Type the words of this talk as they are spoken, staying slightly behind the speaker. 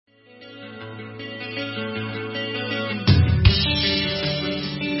Morning.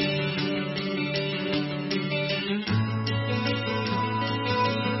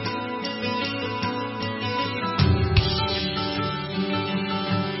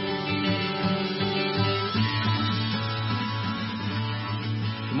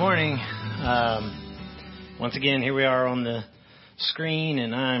 Once again, here we are on the screen,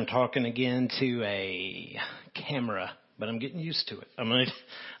 and I'm talking again to a camera, but I'm getting used to it. I'm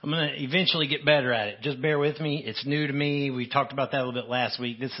gonna eventually get better at it. Just bear with me. It's new to me. We talked about that a little bit last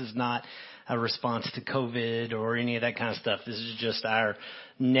week. This is not a response to COVID or any of that kind of stuff. This is just our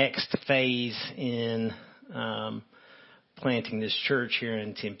next phase in planting this church here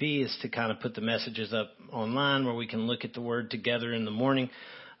in Tempe, is to kind of put the messages up online where we can look at the Word together in the morning.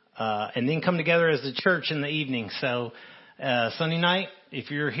 And then come together as a church in the evening. So Sunday night,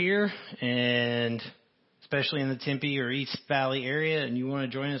 if you're here, and especially in the Tempe or East Valley area, and you want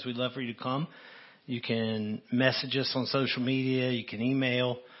to join us, we'd love for you to come. You can message us on social media. You can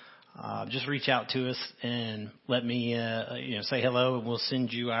email. Just reach out to us and let me say hello, and we'll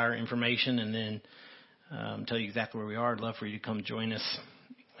send you our information and then tell you exactly where we are. I'd love for you to come join us.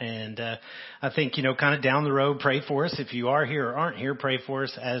 And I think, kind of down the road, pray for us. If you are here or aren't here, pray for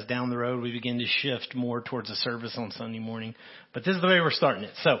us as down the road we begin to shift more towards a service on Sunday morning. But this is the way we're starting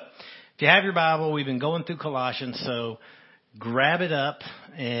it. So if you have your Bible, we've been going through Colossians, so grab it up,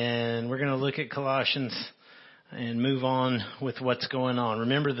 and we're going to look at Colossians and move on with what's going on.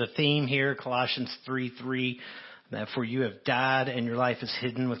 Remember the theme here, Colossians 3:3, that for you have died and your life is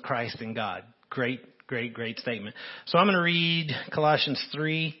hidden with Christ in God. Great statement. So I'm going to read Colossians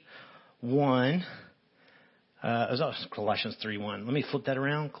 3:1. Colossians 3:1. Let me flip that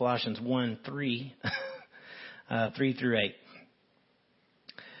around. Colossians 1:3, 3 through 8.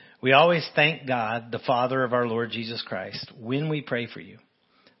 We always thank God, the Father of our Lord Jesus Christ, when we pray for you,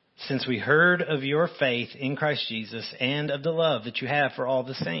 since we heard of your faith in Christ Jesus and of the love that you have for all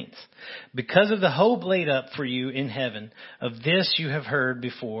the saints. Because of the hope laid up for you in heaven, of this you have heard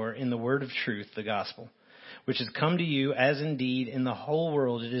before in the word of truth, the gospel, which has come to you, as indeed in the whole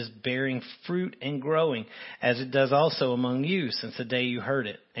world it is bearing fruit and growing, as it does also among you since the day you heard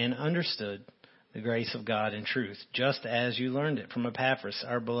it and understood the grace of God in truth, just as you learned it from Epaphras,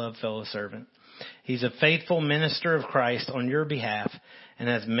 our beloved fellow servant. He's a faithful minister of Christ on your behalf and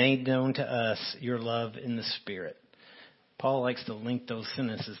has made known to us your love in the Spirit. Paul likes to link those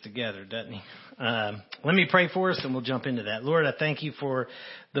sentences together, doesn't he? Let me pray for us and we'll jump into that. Lord, I thank you for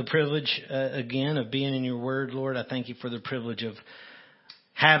the privilege, again, of being in your word. Lord, I thank you for the privilege of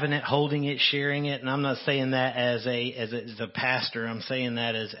having it, holding it, sharing it. And I'm not saying that as a pastor. I'm saying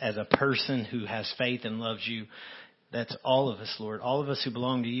that as a person who has faith and loves you. That's all of us, Lord. All of us who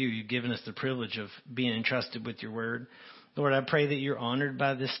belong to you. You've given us the privilege of being entrusted with your word. Lord, I pray that you're honored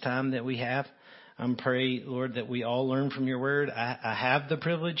by this time that we have. I pray, Lord, that we all learn from your word. I have the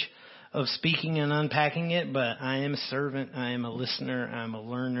privilege of speaking and unpacking it, but I am a servant. I am a listener. I'm a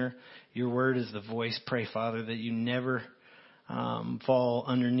learner. Your word is the voice. Pray, Father, that you never fall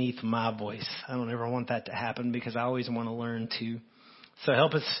underneath my voice. I don't ever want that to happen because I always want to learn too. So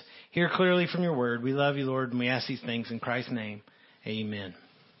help us hear clearly from your word. We love you, Lord, and we ask these things in Christ's name. Amen.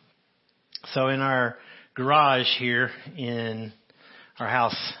 So in our garage here in our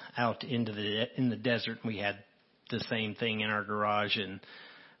house out in the desert, we had the same thing in our garage, and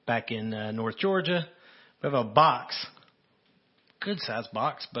back in North Georgia, we have a box, good sized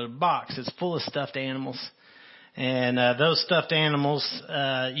box, but a box that's full of stuffed animals. And those stuffed animals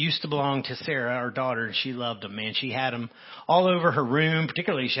used to belong to Sarah, our daughter, and she loved them, man. She had them all over her room.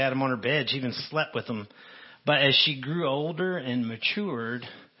 Particularly, she had them on her bed. She even slept with them. But as she grew older and matured,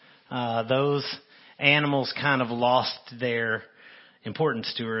 those animals kind of lost their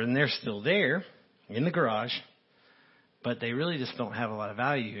importance to her. And they're still there in the garage, but they really just don't have a lot of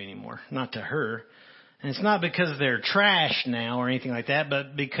value anymore, not to her. And it's not because they're trash now or anything like that,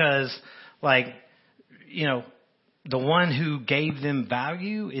 but because, the one who gave them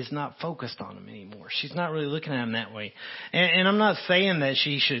value is not focused on them anymore. She's not really looking at them that way. And I'm not saying that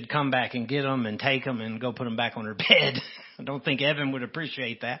she should come back and get them and take them and go put them back on her bed. I don't think Evan would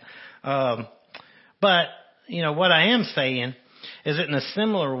appreciate that. But what I am saying is that in a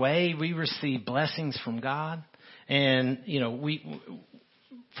similar way, we receive blessings from God. And,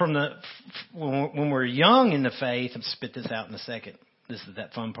 when we're young in the faith, I'll spit this out in a second. This is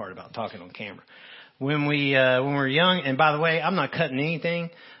that fun part about talking on camera. When we're young, and by the way, I'm not cutting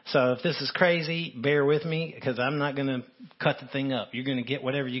anything. So if this is crazy, bear with me because I'm not going to cut the thing up. You're going to get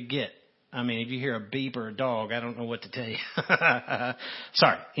whatever you get. I mean, if you hear a beep or a dog, I don't know what to tell you.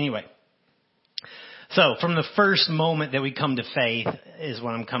 Sorry. Anyway. So from the first moment that we come to faith is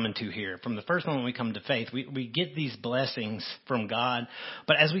what I'm coming to here. From the first moment we come to faith, we get these blessings from God.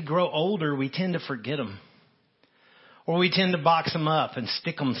 But as we grow older, we tend to forget them. Or we tend to box them up and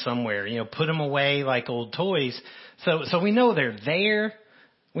stick them somewhere, put them away like old toys. So we know they're there.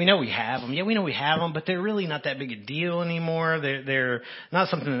 We know we have them. Yeah, we know we have them, but they're really not that big a deal anymore. They're not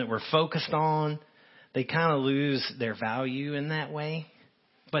something that we're focused on. They kind of lose their value in that way,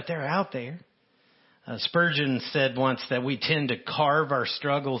 but they're out there. Spurgeon said once that we tend to carve our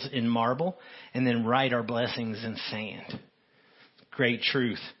struggles in marble and then write our blessings in sand. Great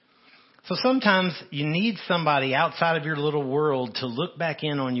truth. So sometimes you need somebody outside of your little world to look back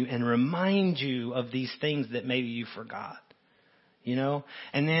in on you and remind you of these things that maybe you forgot.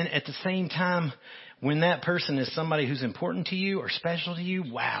 And then at the same time, when that person is somebody who's important to you or special to you,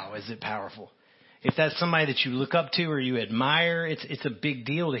 wow, is it powerful. If that's somebody that you look up to or you admire, it's a big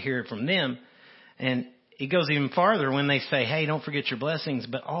deal to hear it from them. And it goes even farther when they say, hey, don't forget your blessings,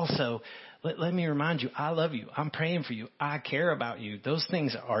 but also let me remind you, I love you. I'm praying for you. I care about you. Those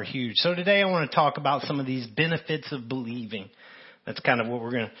things are huge. So today I want to talk about some of these benefits of believing. That's kind of what we're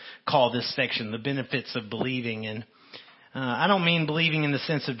going to call this section, the benefits of believing. And I don't mean believing in the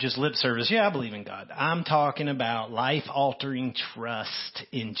sense of just lip service. Yeah, I believe in God. I'm talking about life-altering trust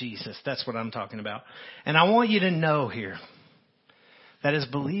in Jesus. That's what I'm talking about. And I want you to know here that as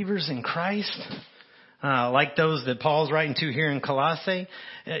believers in Christ, like those that Paul's writing to here in Colossae,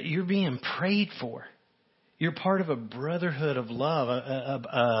 you're being prayed for. You're part of a brotherhood of love,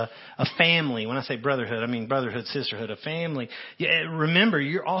 a family. When I say brotherhood, I mean brotherhood, sisterhood, a family. Remember,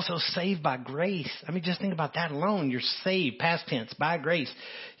 you're also saved by grace. I mean, just think about that alone. You're saved, past tense, by grace.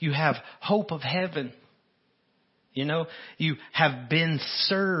 You have hope of heaven. You have been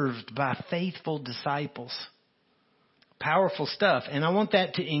served by faithful disciples. Powerful stuff. And I want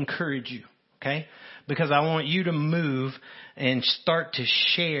that to encourage you, okay? Because I want you to move and start to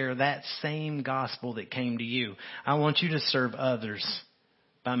share that same gospel that came to you. I want you to serve others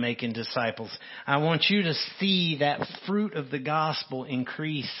by making disciples. I want you to see that fruit of the gospel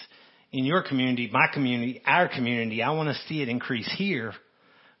increase in your community, my community, our community. I want to see it increase here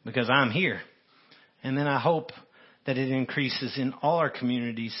because I'm here. And then I hope that it increases in all our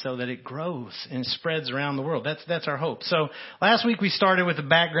communities so that it grows and spreads around the world. That's our hope. So last week we started with the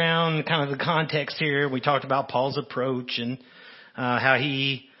background, kind of the context here. We talked about Paul's approach and how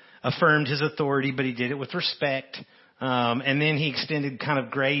he affirmed his authority, but he did it with respect. And then he extended kind of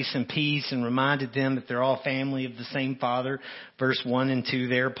grace and peace and reminded them that they're all family of the same Father. Verse 1 and 2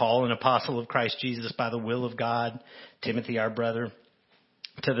 there, Paul, an apostle of Christ Jesus by the will of God, Timothy, our brother.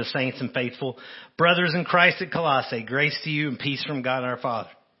 To the saints and faithful brothers in Christ at Colossae, grace to you and peace from God our Father.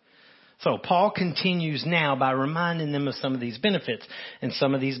 So Paul continues now by reminding them of some of these benefits and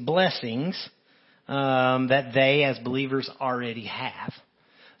some of these blessings that they as believers already have.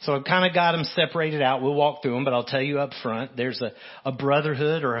 So I've kind of got them separated out. We'll walk through them, but I'll tell you up front, there's a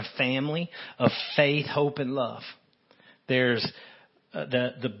brotherhood or a family of faith, hope, and love. There's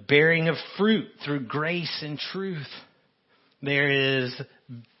the bearing of fruit through grace and truth. There is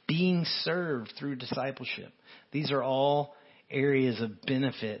being served through discipleship. These are all areas of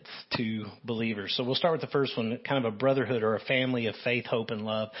benefits to believers. So we'll start with the first one, kind of a brotherhood or a family of faith, hope, and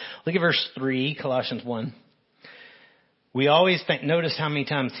love. Look at verse 3, Colossians 1. We always notice how many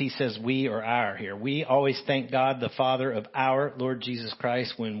times he says we or our here. We always thank God, the Father of our Lord Jesus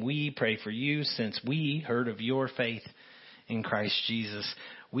Christ, when we pray for you, since we heard of your faith in Christ Jesus.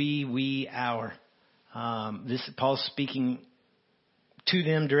 Our. Paul's speaking to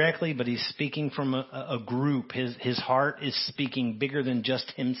them directly, but he's speaking from a group. His heart is speaking bigger than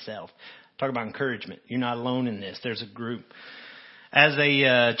just himself. Talk about encouragement. You're not alone in this. There's a group. As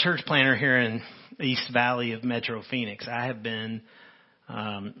a church planner here in East Valley of Metro Phoenix, I have been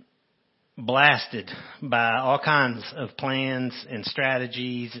blasted by all kinds of plans and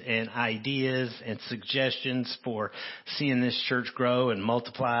strategies and ideas and suggestions for seeing this church grow and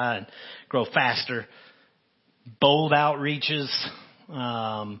multiply and grow faster. Bold outreaches,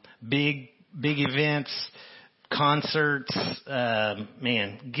 big events, concerts,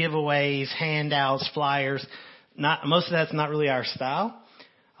 giveaways, handouts, flyers. Most of that's not really our style.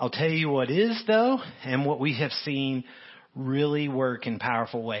 I'll tell you what is though, and what we have seen really work in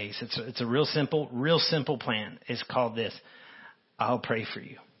powerful ways. It's a real simple plan. It's called this: I'll pray for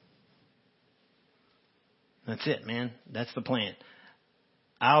you. That's it, man. That's the plan.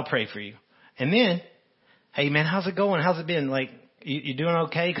 I'll pray for you. And then, hey man, how's it going? How's it been? Like, you doing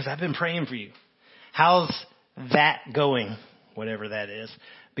okay? Because I've been praying for you. How's that going? Whatever that is.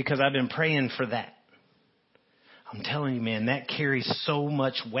 Because I've been praying for that. I'm telling you, man, that carries so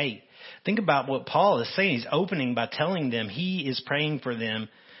much weight. Think about what Paul is saying. He's opening by telling them he is praying for them.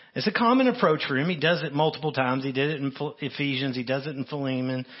 It's a common approach for him. He does it multiple times. He did it in Ephesians. He does it in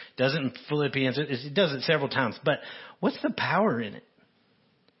Philemon. Does it in Philippians. He does it several times. But what's the power in it?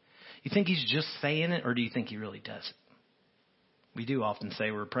 You think he's just saying it, or do you think he really does it? We do often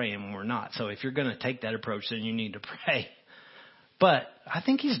say we're praying when we're not. So if you're going to take that approach, then you need to pray. But I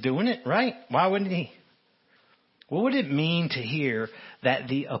think he's doing it, right? Why wouldn't he? What would it mean to hear that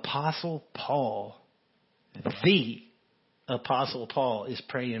the Apostle Paul is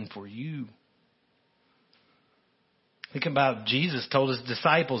praying for you? Think about Jesus told his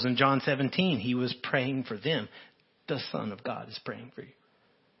disciples in John 17, he was praying for them. The Son of God is praying for you.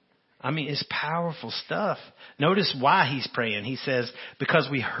 I mean, it's powerful stuff. Notice why he's praying. He says, because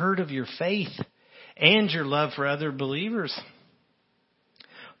we heard of your faith and your love for other believers.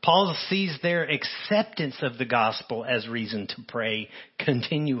 Paul sees their acceptance of the gospel as reason to pray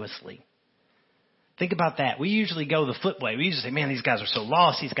continuously. Think about that. We usually go the flip way. We usually say, man, these guys are so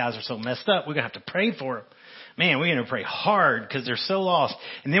lost. These guys are so messed up. We're going to have to pray for them. Man, we're going to pray hard because they're so lost.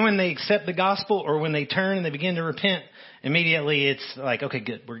 And then when they accept the gospel or when they turn and they begin to repent, immediately it's like, okay,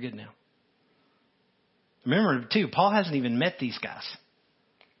 good. We're good now. Remember, too, Paul hasn't even met these guys.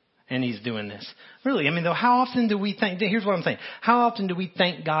 And he's doing this. Really, I mean, though, how often do we thank, here's what I'm saying. How often do we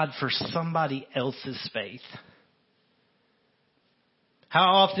thank God for somebody else's faith?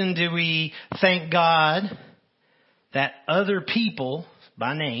 How often do we thank God that other people,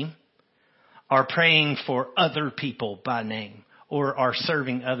 by name, are praying for other people by name? Or are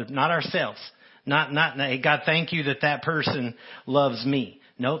serving other, not ourselves. Not, hey, God, thank you that person loves me.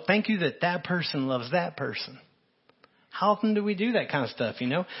 No, thank you that person loves that person. How often do we do that kind of stuff, you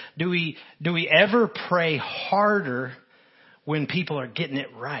know? Do we ever pray harder when people are getting it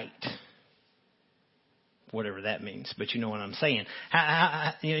right? Whatever that means, but you know what I'm saying.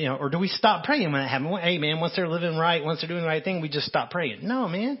 Or do we stop praying when it happens? Hey, man, once they're living right, once they're doing the right thing, we just stop praying. No,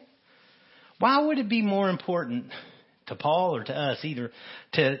 man. Why would it be more important to Paul or to us either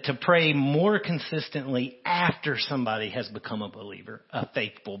to pray more consistently after somebody has become a believer, a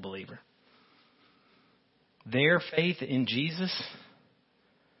faithful believer? Their faith in Jesus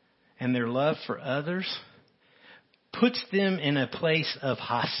and their love for others puts them in a place of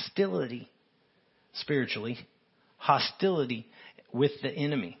hostility, spiritually, hostility with the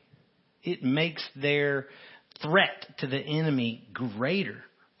enemy. It makes their threat to the enemy greater.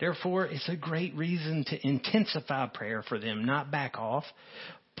 Therefore, it's a great reason to intensify prayer for them, not back off.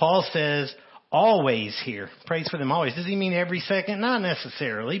 Paul says, always here. Prays for them always. Does he mean every second? Not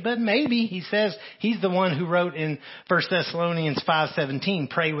necessarily, but maybe. He says he's the one who wrote in 1 Thessalonians 5:17,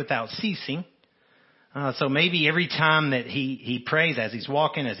 pray without ceasing. So maybe every time that he prays, as he's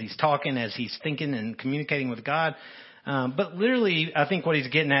walking, as he's talking, as he's thinking and communicating with God. But literally, I think what he's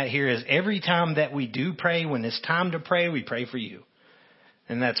getting at here is every time that we do pray, when it's time to pray, we pray for you.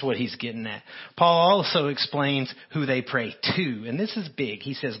 And that's what he's getting at. Paul also explains who they pray to. And this is big.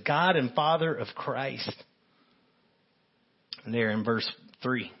 He says, God and Father of Christ. And there in verse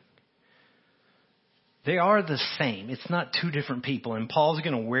 3. They are the same. It's not two different people. And Paul's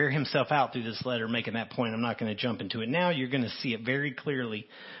going to wear himself out through this letter making that point. I'm not going to jump into it now. You're going to see it very clearly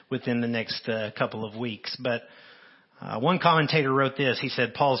within the next couple of weeks. But one commentator wrote this. He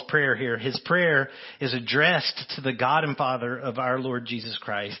said, Paul's prayer here, his prayer is addressed to the God and Father of our Lord Jesus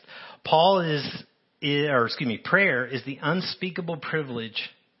Christ. Prayer is the unspeakable privilege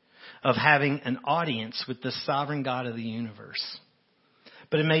of having an audience with the sovereign God of the universe.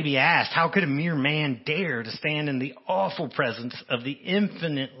 But it may be asked, how could a mere man dare to stand in the awful presence of the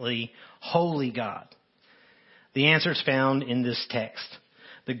infinitely holy God? The answer is found in this text.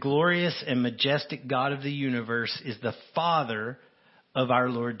 The glorious and majestic God of the universe is the Father of our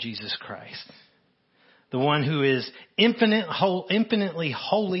Lord Jesus Christ. The one who is infinitely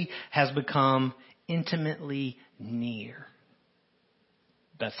holy has become intimately near.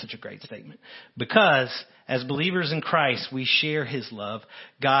 That's such a great statement. Because as believers in Christ, we share his love.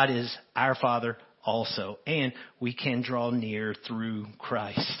 God is our Father also. And we can draw near through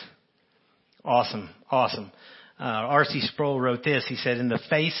Christ. Awesome. R.C. Sproul wrote this. He said, in the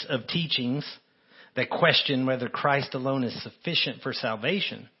face of teachings that question whether Christ alone is sufficient for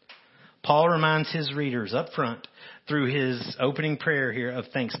salvation, Paul reminds his readers up front through his opening prayer here of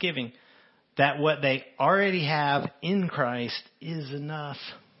thanksgiving that what they already have in Christ is enough.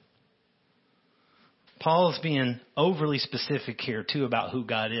 Paul is being overly specific here too about who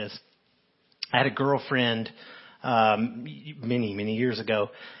God is. I had a girlfriend many years ago,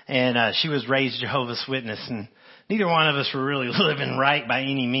 and she was raised Jehovah's Witness, and neither one of us were really living right by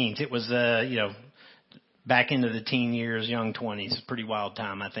any means. It was back into the teen years, young 20s, pretty wild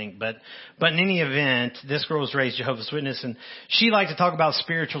time, I think. But in any event, this girl was raised Jehovah's Witness, and she liked to talk about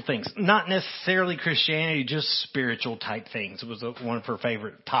spiritual things, not necessarily Christianity, just spiritual type things. It was one of her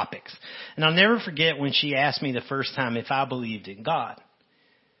favorite topics. And I'll never forget when she asked me the first time if I believed in God.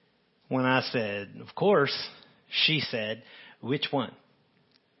 When I said, of course, she said, which one?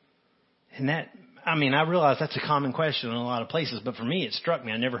 And I realize that's a common question in a lot of places, but for me, it struck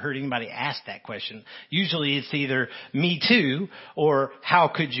me. I never heard anybody ask that question. Usually it's either me too, or how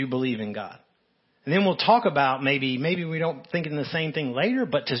could you believe in God? And then we'll talk about maybe we don't think in the same thing later,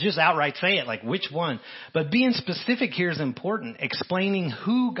 but to just outright say it, like which one? But being specific here is important. Explaining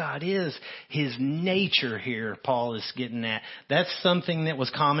who God is, His nature here, Paul is getting at. That's something that was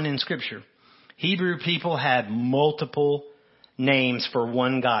common in Scripture. Hebrew people had multiple names for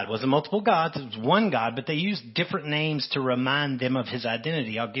one God. It wasn't multiple gods, it was one God, but they used different names to remind them of His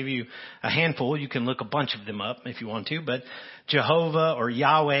identity. I'll give you a handful. You can look a bunch of them up if you want to, but Jehovah or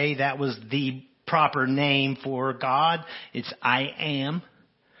Yahweh, that was the proper name for God. It's I am.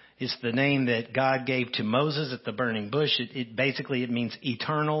 It's the name that God gave to Moses at the burning bush. It basically means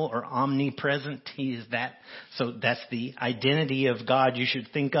eternal or omnipresent. He is that. So that's the identity of God you should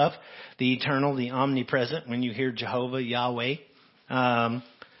think of. The eternal, the omnipresent. When you hear Jehovah, Yahweh.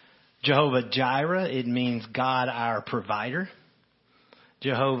 Jehovah Jireh, it means God our provider.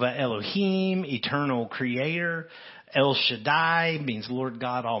 Jehovah Elohim, eternal creator. El Shaddai means Lord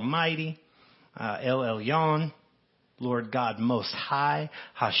God Almighty. El Elyon, Lord God Most High.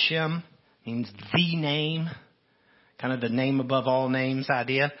 Hashem means the name, kind of the name above all names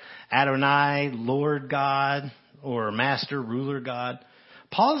idea. Adonai, Lord God, or Master, Ruler God.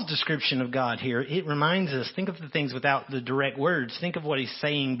 Paul's description of God here, it reminds us, think of the things without the direct words. Think of what he's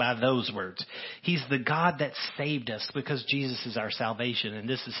saying by those words. He's the God that saved us because Jesus is our salvation and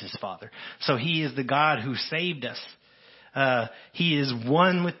this is His Father. So He is the God who saved us. He is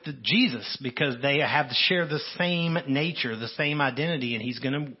one with Jesus because they share the same nature, the same identity, and He's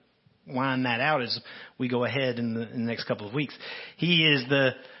going to wind that out as we go ahead in the next couple of weeks. He is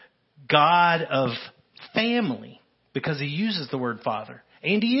the God of family because He uses the word Father,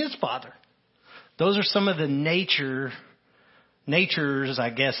 and He is Father. Those are some of the natures, I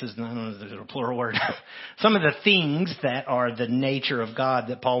guess, I don't know if it's a plural word. Some of the things that are the nature of God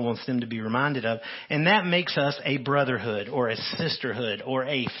that Paul wants them to be reminded of. And that makes us a brotherhood or a sisterhood or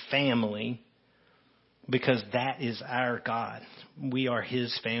a family because that is our God. We are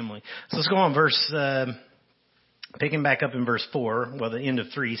His family. So let's go on picking back up in verse 4. Well, the end of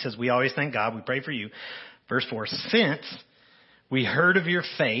 3 says, we always thank God. We pray for you. Verse 4, since we heard of your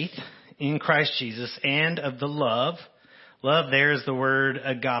faith in Christ Jesus and of the love there is the word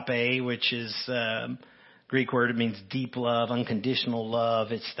agape, which is Greek word. It means deep love, unconditional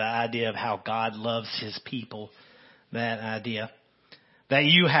love. It's the idea of how God loves His people. That idea. That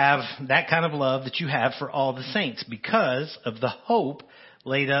you have that kind of love that you have for all the saints because of the hope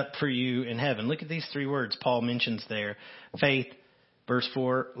laid up for you in heaven. Look at these 3 words Paul mentions there. Faith, verse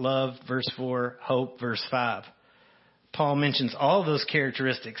 4. Love, verse 4. Hope, verse 5. Paul mentions all of those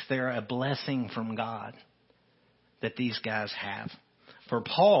characteristics. They're a blessing from God that these guys have. For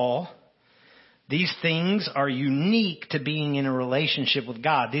Paul, these things are unique to being in a relationship with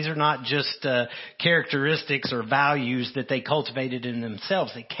God. These are not just characteristics or values that they cultivated in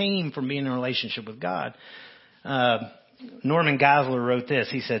themselves. They came from being in a relationship with God. Norman Geisler wrote this.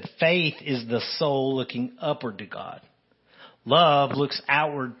 He said, faith is the soul looking upward to God. Love looks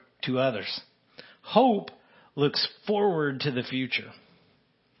outward to others. Hope looks forward to the future.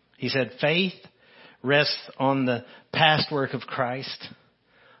 He said, faith rests on the past work of Christ.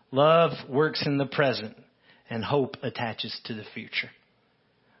 Love works in the present, and hope attaches to the future.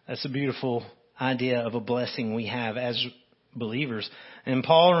 That's a beautiful idea of a blessing we have as believers. And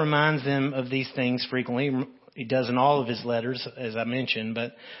Paul reminds them of these things frequently. He does in all of his letters, as I mentioned.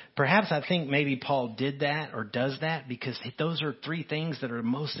 But perhaps I think maybe Paul did that or does that because those are 3 things that are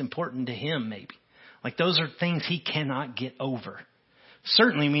most important to him, maybe. Like those are things he cannot get over.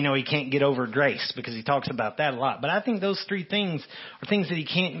 Certainly we know he can't get over grace because he talks about that a lot. But I think those 3 things are things that he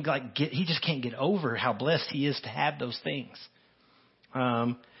can't he just can't get over how blessed he is to have those things.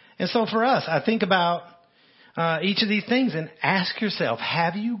 And so for us, I think about each of these things and ask yourself,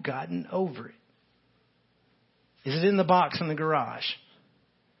 have you gotten over it? Is it in the box in the garage?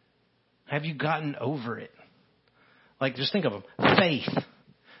 Have you gotten over it? Like just think of them. Faith.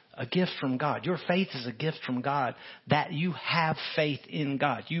 A gift from God. Your faith is a gift from God. That you have faith in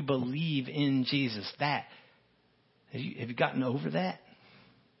God. You believe in Jesus. That. Have you gotten over that?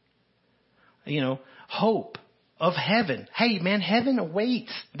 Hope. of heaven. Hey, man, heaven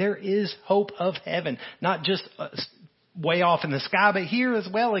awaits. There is hope of heaven. Not just way off in the sky, but here as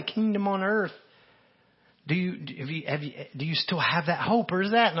well, a kingdom on earth. Do you still have that hope, or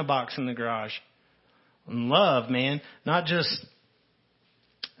is that in a box in the garage? And love, man, not just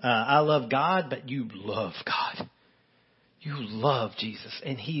I love God, but you love God. You love Jesus,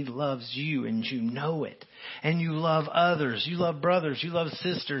 and He loves you, and you know it. And you love others. You love brothers. You love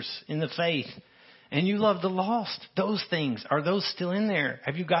sisters in the faith. And you love the lost. Those things, are those still in there?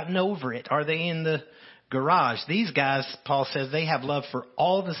 Have you gotten over it? Are they in the garage? These guys, Paul says, they have love for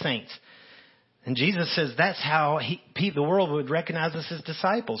all the saints. And Jesus says that's how the world would recognize us as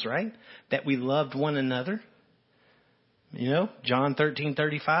disciples, right? That we loved one another. You know, John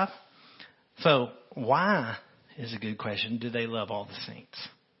 13:35. So why, is a good question, do they love all the saints?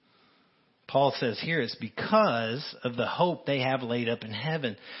 Paul says here it's because of the hope they have laid up in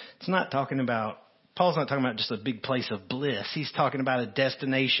heaven. Paul's not talking about just a big place of bliss. He's talking about a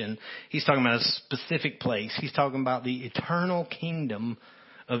destination. He's talking about a specific place. He's talking about the eternal kingdom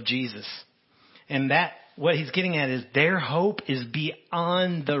of Jesus. And that, what he's getting at is their hope is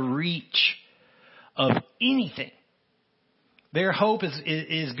beyond the reach of anything. Their hope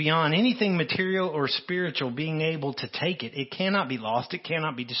is beyond anything material or spiritual being able to take it. It cannot be lost. It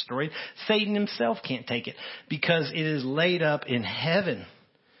cannot be destroyed. Satan himself can't take it because it is laid up in heaven.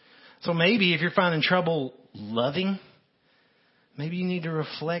 So maybe if you're finding trouble loving, maybe you need to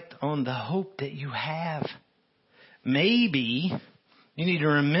reflect on the hope that you have. Maybe you need to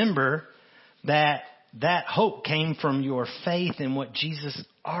remember that hope came from your faith in what Jesus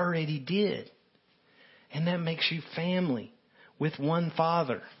already did. And that makes you family with one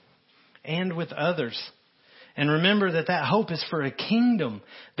Father and with others. And remember that hope is for a kingdom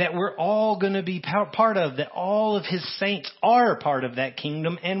that we're all going to be part of, that all of His saints are part of that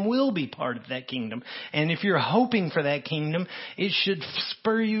kingdom and will be part of that kingdom. And if you're hoping for that kingdom, it should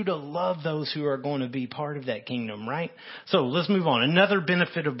spur you to love those who are going to be part of that kingdom, right? So let's move on. Another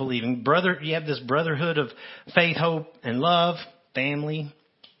benefit of believing. You have this brotherhood of faith, hope, and love, family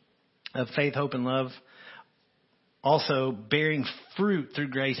of faith, hope, and love. Also bearing fruit through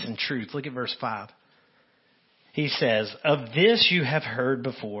grace and truth. Look at verse 5. He says, of this you have heard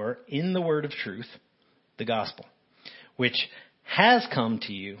before in the word of truth, the gospel, which has come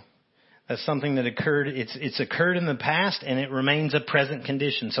to you. That's something that occurred. It's occurred in the past and it remains a present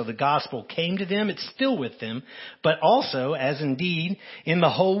condition. So the gospel came to them. It's still with them, but also as indeed in the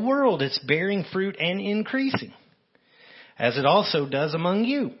whole world, it's bearing fruit and increasing, as it also does among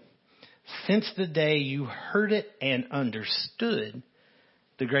you, since the day you heard it and understood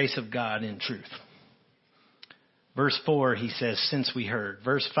the grace of God in truth. Verse 4, he says, since we heard.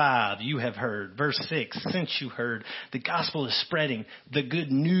 Verse 5, you have heard. Verse 6, since you heard. The gospel is spreading. The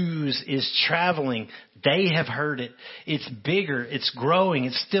good news is traveling. They have heard it. It's bigger. It's growing.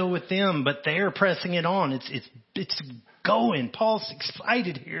 It's still with them, but they're pressing it on. It's going. Paul's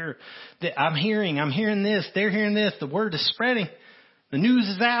excited here that I'm hearing this. They're hearing this. The word is spreading. The news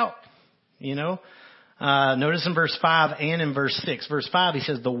is out. You know, notice in verse 5 and in verse 6. Verse 5, he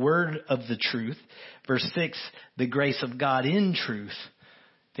says, the word of the truth. Verse 6, the grace of God in truth.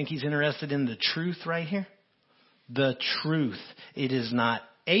 Think he's interested in the truth right here? The truth. It is not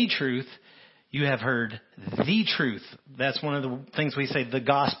a truth. You have heard the truth. That's one of the things we say, the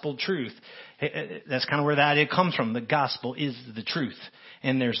gospel truth. That's kind of where the idea comes from. The gospel is the truth.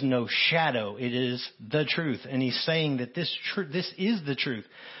 And there's no shadow. It is the truth. And he's saying that this is the truth.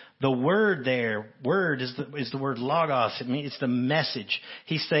 The word there, word is the word logos. It means it's the message.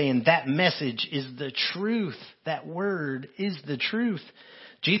 He's saying that message is the truth. That word is the truth.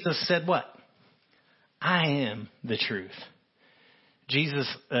 Jesus said what? I am the truth.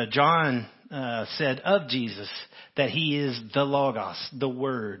 John said of Jesus that He is the logos, the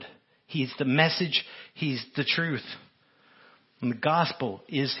word. He's the message. He's the truth. And the gospel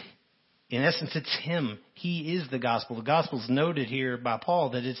is, in essence, it's Him. He is the gospel. The gospel is noted here by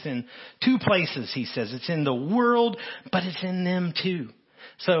Paul that it's in two places, he says. It's in the world, but it's in them too.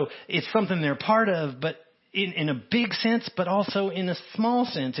 So it's something they're part of, but in a big sense, but also in a small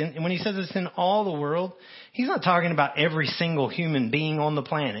sense. And when he says it's in all the world, he's not talking about every single human being on the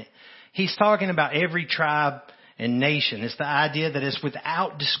planet. He's talking about every tribe and nation. It's the idea that it's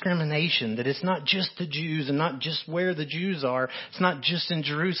without discrimination, that it's not just the Jews and not just where the Jews are. It's not just in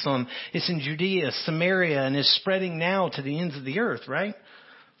Jerusalem. It's in Judea, Samaria, and is spreading now to the ends of the earth, right?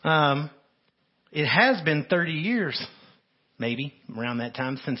 It has been 30 years, maybe, around that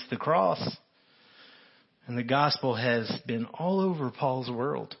time since the cross. And the gospel has been all over Paul's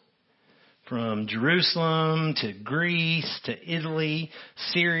world from Jerusalem to Greece to Italy,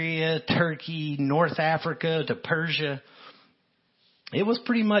 Syria, Turkey, North Africa to Persia. It was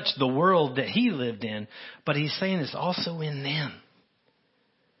pretty much the world that he lived in, but he's saying it's also in them.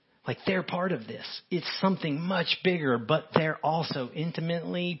 Like they're part of this. It's something much bigger, but they're also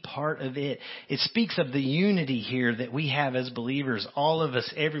intimately part of it. It speaks of the unity here that we have as believers, all of us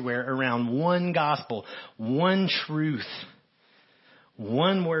everywhere, around one gospel, one truth,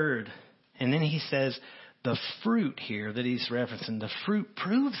 one word. And then he says the fruit here that he's referencing, the fruit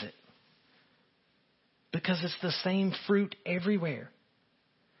proves it. Because it's the same fruit everywhere.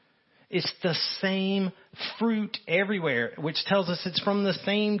 It's the same fruit everywhere, which tells us it's from the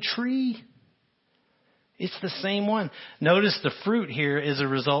same tree. It's the same one. Notice the fruit here is a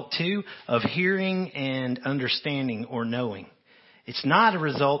result, too, of hearing and understanding or knowing. It's not a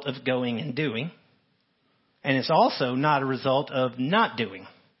result of going and doing. And it's also not a result of not doing.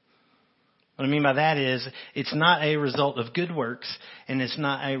 What I mean by that is it's not a result of good works and it's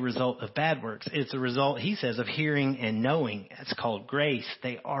not a result of bad works. It's a result, he says, of hearing and knowing. It's called grace.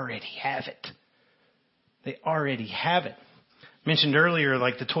 They already have it. They already have it. Mentioned earlier,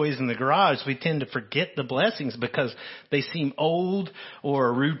 like the toys in the garage, we tend to forget the blessings because they seem old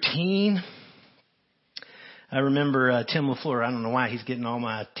or routine. I remember Tim LaFleur. I don't know why he's getting all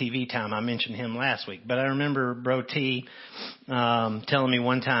my TV time. I mentioned him last week. But I remember Bro T telling me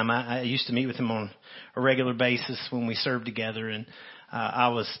one time, I used to meet with him on a regular basis when we served together. And I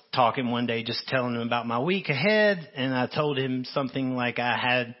was talking one day just telling him about my week ahead. And I told him something like I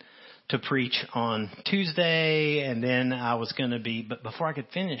had to preach on Tuesday. And then I was going to be, but before I could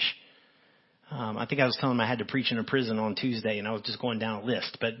finish, I think I was telling him I had to preach in a prison on Tuesday. And I was just going down a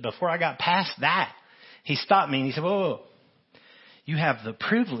list. But before I got past that, he stopped me and he said, whoa, you have the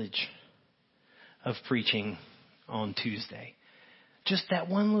privilege of preaching on Tuesday. Just that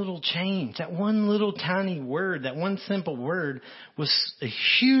one little change, that one little tiny word, that one simple word was a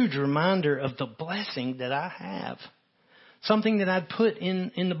huge reminder of the blessing that I have. Something that I'd put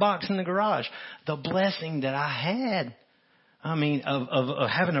in the box in the garage. The blessing that I had. I mean, of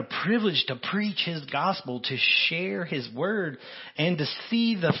having a privilege to preach his gospel, to share his word, and to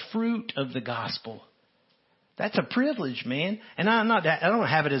see the fruit of the gospel. That's a privilege, man. And I don't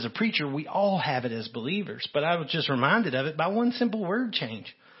have it as a preacher. We all have it as believers. But I was just reminded of it by one simple word change.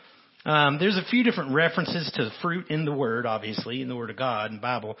 There's a few different references to the fruit in the Word, obviously, in the Word of God in the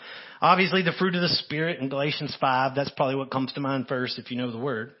Bible. Obviously, the fruit of the Spirit in Galatians 5. That's probably what comes to mind first if you know the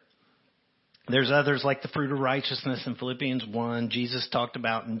Word. There's others like the fruit of righteousness in Philippians 1. Jesus talked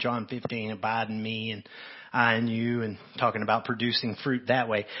about in John 15, abide in me and I in you, and talking about producing fruit that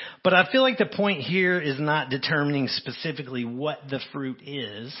way. But I feel like the point here is not determining specifically what the fruit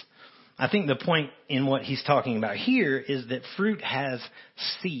is. I think the point in what he's talking about here is that fruit has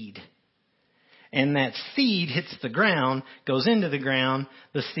seed. And that seed hits the ground, goes into the ground,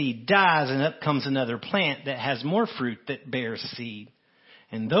 the seed dies, and up comes another plant that has more fruit that bears seed.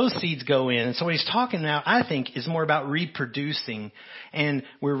 And those seeds go in. And so what he's talking about, I think, is more about reproducing. And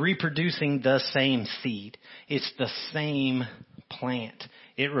we're reproducing the same seed. It's the same plant.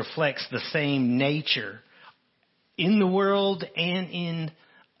 It reflects the same nature in the world and in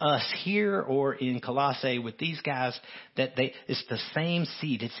us here or in Colossae with these guys. It's the same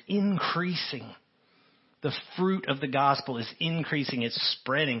seed. It's increasing. The fruit of the gospel is increasing. It's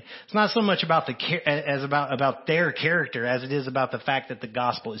spreading. It's not so much about about their character as it is about the fact that the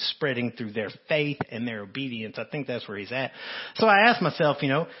gospel is spreading through their faith and their obedience. I think that's where he's at. So I asked myself,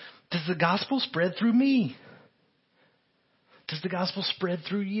 does the gospel spread through me? Does the gospel spread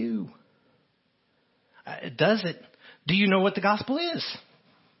through you? Does it? Do you know what the gospel is?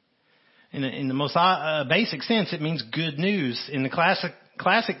 In the most basic sense, it means good news. In the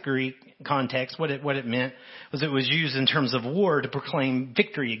classic Greek context, what it meant was it was used in terms of war to proclaim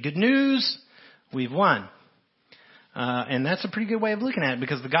victory. Good news, we've won. And that's a pretty good way of looking at it,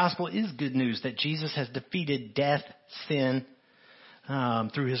 because the gospel is good news that Jesus has defeated death, sin,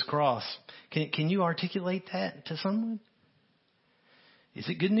 through his cross. Can you articulate that to someone? Is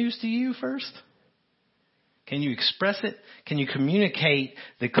it good news to you first? Can you express it? Can you communicate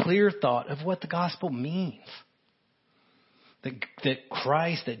the clear thought of what the gospel means? That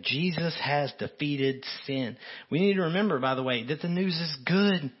Christ, that Jesus has defeated sin. We need to remember, by the way, that the news is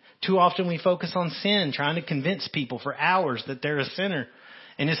good. Too often we focus on sin, trying to convince people for hours that they're a sinner.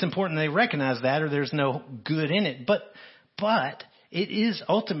 And it's important they recognize that, or there's no good in it. But it is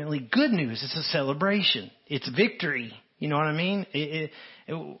ultimately good news. It's a celebration. It's victory. You know what I mean? It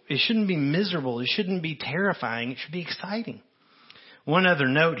shouldn't be miserable. It shouldn't be terrifying. It should be exciting. One other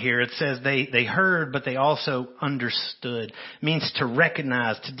note here, it says they heard, but they also understood. It means to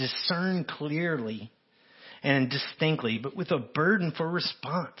recognize, to discern clearly and distinctly, but with a burden for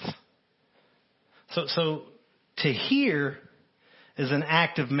response. So to hear is an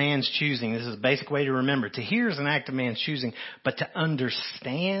act of man's choosing. This is a basic way to remember. To hear is an act of man's choosing, but to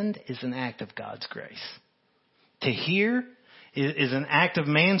understand is an act of God's grace. To hear is an act of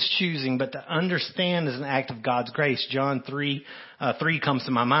man's choosing, but to understand is an act of God's grace. John 3 comes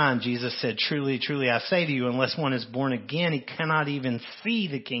to my mind. Jesus said, "Truly, truly, I say to you, unless one is born again, he cannot even see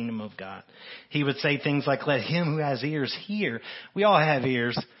the kingdom of God." He would say things like, "Let him who has ears hear." We all have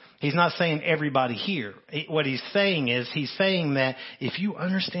ears. He's not saying everybody hear. What he's saying is, he's saying that if you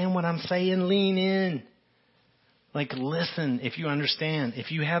understand what I'm saying, lean in. Like, listen, if you understand,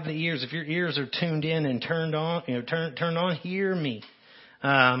 if you have the ears, if your ears are tuned in and turned on, turned on, hear me.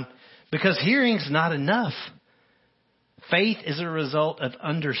 Because hearing's not enough. Faith is a result of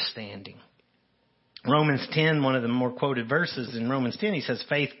understanding. Romans 10, one of the more quoted verses in Romans 10, he says,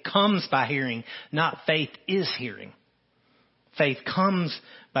 faith comes by hearing, not faith is hearing. Faith comes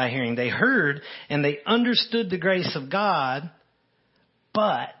by hearing. They heard and they understood the grace of God.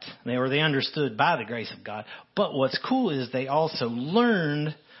 But they understood by the grace of God. But what's cool is they also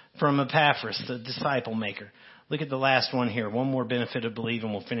learned from Epaphras, the disciple maker. Look at the last one here. One more benefit of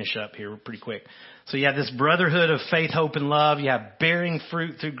believing. We'll finish up here pretty quick. So you have this brotherhood of faith, hope, and love. You have bearing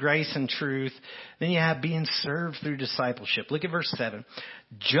fruit through grace and truth. Then you have being served through discipleship. Look at verse 7.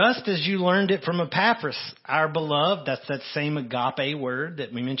 Just as you learned it from Epaphras, our beloved, that's that same agape word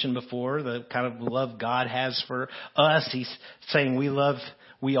that we mentioned before, the kind of love God has for us. He's saying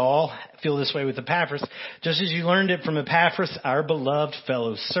we all feel this way with Epaphras. Just as you learned it from Epaphras, our beloved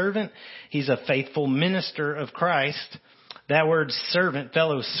fellow servant. He's a faithful minister of Christ. That word servant,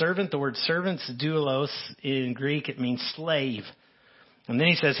 fellow servant, the word servant's doulos in Greek. It means slave. And then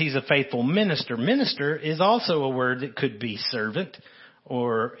he says he's a faithful minister. Minister is also a word that could be servant,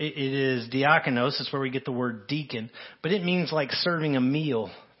 or it is diakonos. That's where we get the word deacon. But it means like serving a meal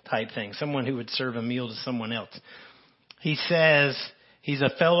type thing. Someone who would serve a meal to someone else. He says he's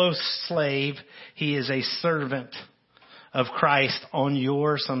a fellow slave. He is a servant of Christ on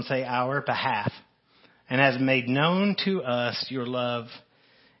your, some say our, behalf, and has made known to us your love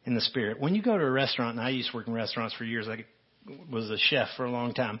in the Spirit. When you go to a restaurant, and I used to work in restaurants for years, I was a chef for a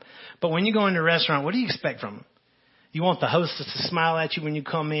long time, but when you go into a restaurant, what do you expect from them? You want the hostess to smile at you when you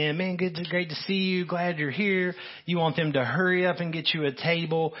come in. Man, great to see you. Glad you're here. You want them to hurry up and get you a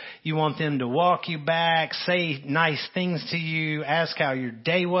table. You want them to walk you back, say nice things to you, ask how your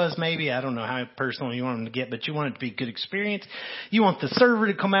day was maybe. I don't know how personal you want them to get, but you want it to be a good experience. You want the server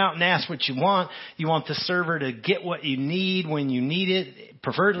to come out and ask what you want. You want the server to get what you need when you need it,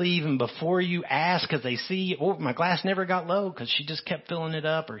 preferably even before you ask, because they see, oh, my glass never got low because she just kept filling it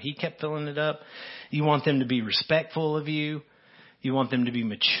up or he kept filling it up. You want them to be respectful of you. You want them to be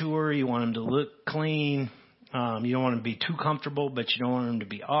mature. You want them to look clean. You don't want them to be too comfortable, but you don't want them to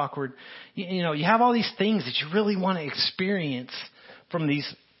be awkward. You know, you have all these things that you really want to experience from these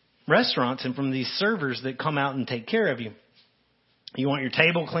restaurants and from these servers that come out and take care of you. You want your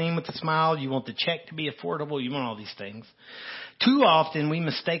table clean with a smile. You want the check to be affordable. You want all these things. Too often we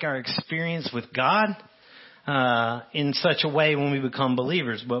mistake our experience with God in such a way when we become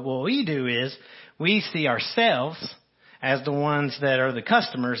believers. But what we do is we see ourselves as the ones that are the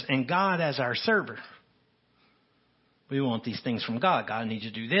customers and God as our server. We want these things from God. God, I need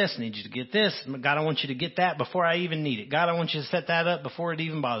you to do this. I need you to get this. God, I want you to get that before I even need it. God, I want you to set that up before it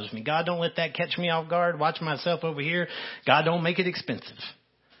even bothers me. God, don't let that catch me off guard. Watch myself over here. God, don't make it expensive.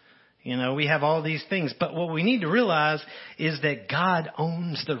 You know, we have all these things. But what we need to realize is that God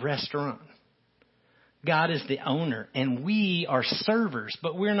owns the restaurant. God is the owner, and we are servers,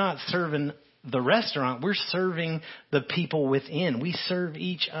 but we're not serving the restaurant. We're serving the people within. We serve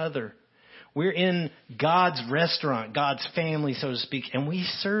each other. We're in God's restaurant, God's family, so to speak, and we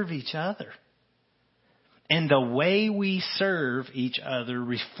serve each other. And the way we serve each other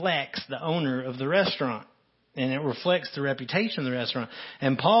reflects the owner of the restaurant, and it reflects the reputation of the restaurant.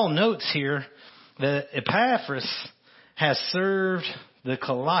 And Paul notes here that Epaphras has served the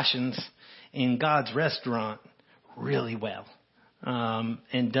Colossians in God's restaurant really well,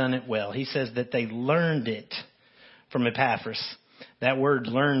 and done it well. He says that they learned it from Epaphras. That word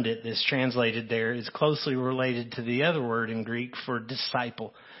learned it, that's translated there, is closely related to the other word in Greek for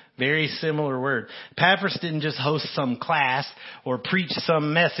disciple. Very similar word. Epaphras didn't just host some class or preach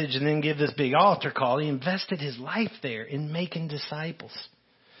some message and then give this big altar call. He invested his life there in making disciples.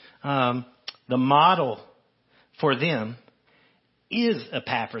 The model for them is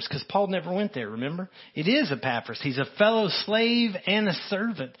Epaphras, because Paul never went there, remember? It is Epaphras. He's a fellow slave and a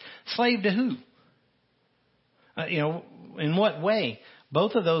servant. Slave to who? In what way?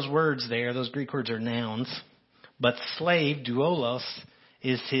 Both of those words there, those Greek words are nouns, but slave, doulos,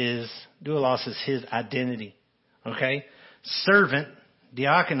 is his identity. Okay? Servant,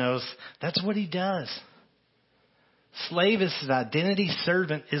 diakonos, that's what he does. Slave is his identity.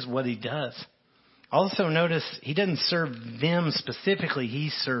 Servant is what he does. Also notice he doesn't serve them specifically. He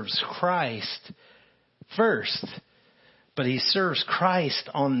serves Christ first. But he serves Christ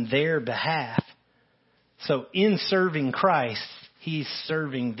on their behalf. So in serving Christ, he's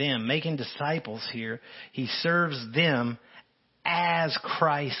serving them. Making disciples here, he serves them as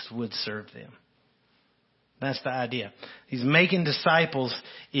Christ would serve them. That's the idea. He's making disciples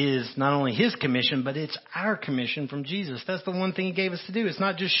is not only his commission, but it's our commission from Jesus. That's the one thing he gave us to do. It's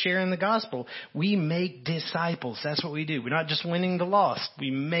not just sharing the gospel. We make disciples. That's what we do. We're not just winning the lost. We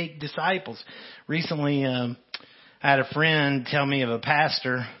make disciples. Recently, I had a friend tell me of a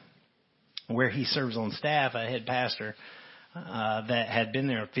pastor where he serves on staff, a head pastor that had been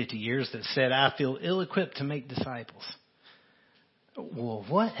there 50 years, that said, I feel ill-equipped to make disciples. Well,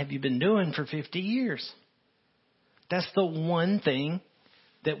 what have you been doing for 50 years? That's the one thing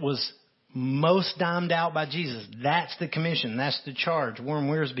that was most dimed out by Jesus. That's the commission. That's the charge. Warren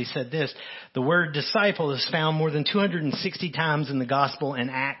Wiersbe said this: the word disciple is found more than 260 times in the gospel and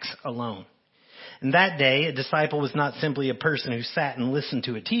Acts alone. In that day, a disciple was not simply a person who sat and listened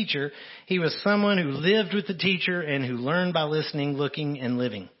to a teacher. He was someone who lived with the teacher and who learned by listening, looking, and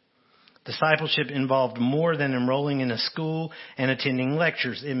living. Discipleship involved more than enrolling in a school and attending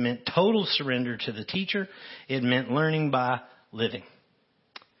lectures. It meant total surrender to the teacher. It meant learning by living.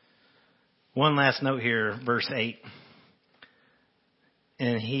 One last note here, verse 8.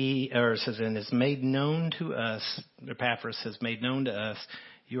 And it says, and it's made known to us, Epaphras has made known to us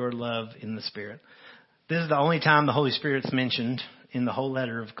your love in the Spirit. This is the only time the Holy Spirit's mentioned in the whole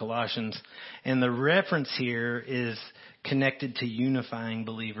letter of Colossians. And the reference here is connected to unifying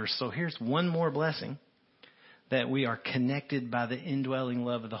believers. So here's one more blessing, that we are connected by the indwelling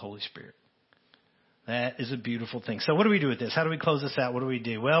love of the Holy Spirit. That is a beautiful thing. So what do we do with this? How do we close this out? What do we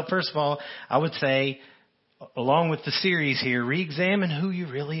do? Well, first of all, I would say, along with the series here, re-examine who you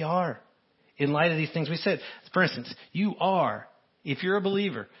really are in light of these things we said. For instance, you are, if you're a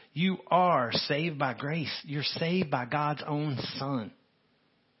believer, you are saved by grace. You're saved by God's own Son.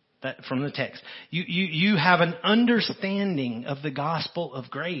 That from the text. You have an understanding of the gospel of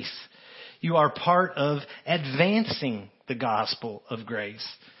grace. You are part of advancing the gospel of grace.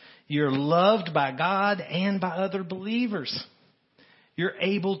 You're loved by God and by other believers. You're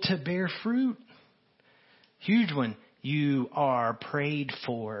able to bear fruit. Huge one. You are prayed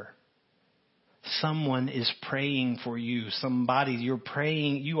for. Someone is praying for you.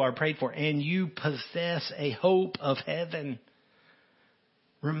 You are prayed for, and you possess a hope of heaven.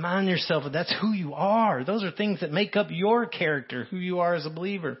 Remind yourself that that's who you are. Those are things that make up your character, who you are as a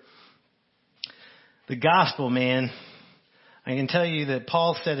believer. The gospel, man, I can tell you that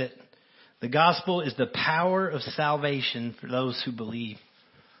Paul said it. The gospel is the power of salvation for those who believe.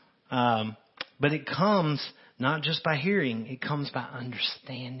 But it comes not just by hearing, it comes by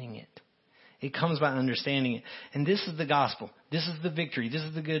understanding it. It comes by understanding it. And this is the gospel. This is the victory. This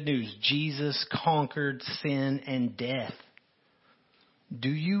is the good news. Jesus conquered sin and death. Do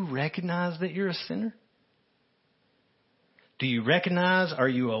you recognize that you're a sinner? Do you recognize, are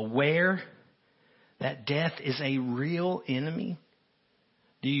you aware that death is a real enemy?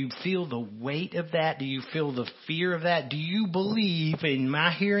 Do you feel the weight of that? Do you feel the fear of that? Do you believe in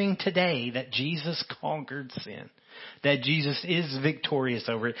my hearing today that Jesus conquered sin? That Jesus is victorious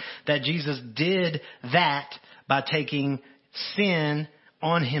over it? That Jesus did that by taking sin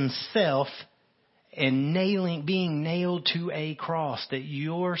on himself and being nailed to a cross, that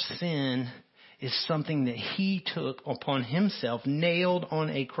your sin is something that he took upon himself, nailed on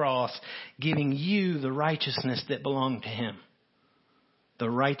a cross, giving you the righteousness that belonged to him. The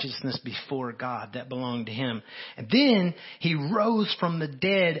righteousness before God that belonged to him. And then he rose from the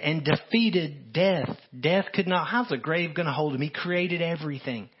dead and defeated death. Death could not, how's the grave going to hold him? He created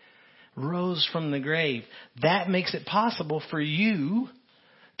everything. Rose from the grave. That makes it possible for you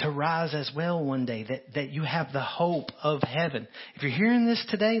to rise as well one day, that you have the hope of heaven. If you're hearing this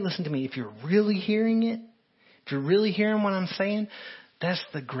today, listen to me. If you're really hearing it, if you're really hearing what I'm saying, that's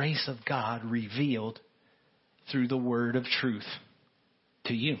the grace of God revealed through the word of truth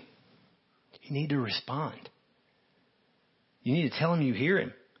to you. You need to respond. You need to tell him you hear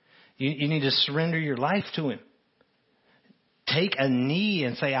him. You need to surrender your life to him. take a knee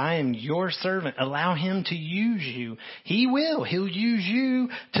and say, I am your servant. Allow him to use you. He will. He'll use you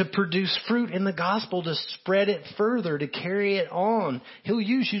to produce fruit in the gospel, to spread it further, to carry it on. He'll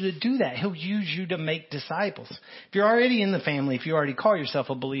use you to do that. He'll use you to make disciples. If you're already in the family, if you already call yourself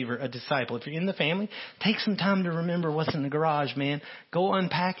a believer, a disciple, if you're in the family, take some time to remember what's in the garage, man. Go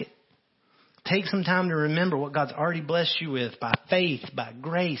unpack it. Take some time to remember what God's already blessed you with by faith, by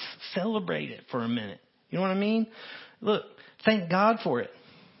grace. Celebrate it for a minute. You know what I mean? Look, thank God for it.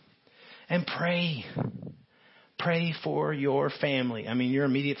 And pray. Pray for your family. I mean, your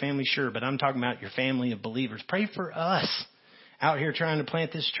immediate family, sure, but I'm talking about your family of believers. Pray for us out here trying to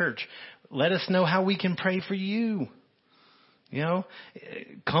plant this church. Let us know how we can pray for you. You know,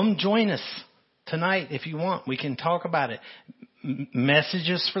 come join us tonight if you want. We can talk about it.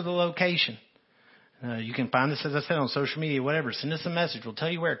 Messages for the location. You can find us, as I said, on social media, whatever. Send us a message. We'll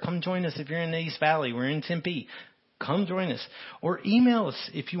tell you where. Come join us if you're in the East Valley. We're in Tempe. Come join us. Or email us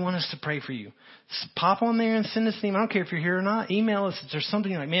if you want us to pray for you. Just pop on there and send us an email. I don't care if you're here or not. Email us if there's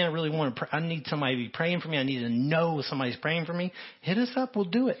something like, man, I really want to pray. I need somebody to be praying for me. I need to know somebody's praying for me. Hit us up. We'll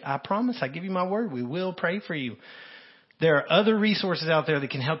do it. I promise. I give you my word. We will pray for you. There are other resources out there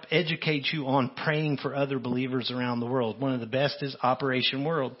that can help educate you on praying for other believers around the world. One of the best is Operation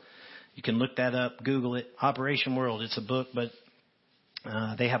World. You can look that up, Google it, Operation World. It's a book, but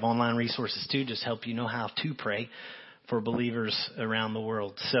they have online resources too, just help you know how to pray for believers around the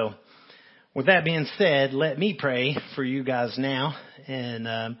world. So with that being said, let me pray for you guys now. And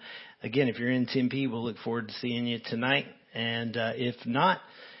again, if you're in Tempe, we'll look forward to seeing you tonight. And if not,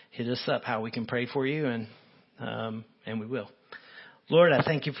 hit us up how we can pray for you, and we will. Lord, I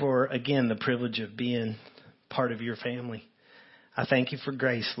thank you for, again, the privilege of being part of your family. I thank you for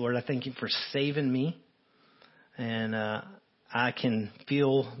grace, Lord. I thank you for saving me. And I can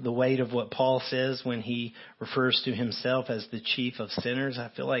feel the weight of what Paul says when he refers to himself as the chief of sinners.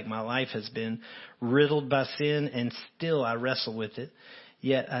 I feel like my life has been riddled by sin, and still I wrestle with it.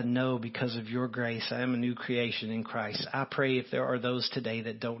 Yet I know because of your grace, I am a new creation in Christ. I pray if there are those today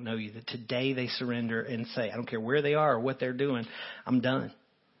that don't know you, that today they surrender and say, I don't care where they are or what they're doing, I'm done.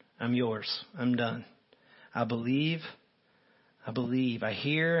 I'm yours. I'm done. I believe. I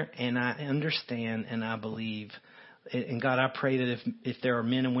hear and I understand and I believe. And God, I pray that if there are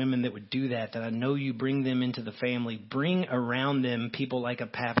men and women that would do that I know you bring them into the family. Bring around them people like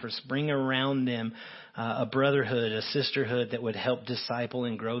Epaphras. Bring around them a brotherhood, a sisterhood that would help disciple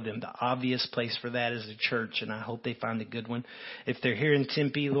and grow them. The obvious place for that is the church, and I hope they find a good one. If they're here in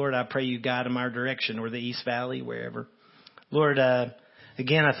Tempe, Lord, I pray you guide them our direction, or the East Valley, wherever. Lord,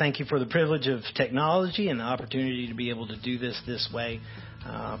 again, I thank you for the privilege of technology and the opportunity to be able to do this way.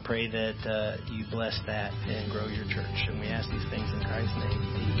 I pray that you bless that and grow your church. And we ask these things in Christ's name.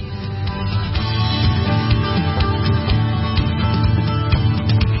 Amen.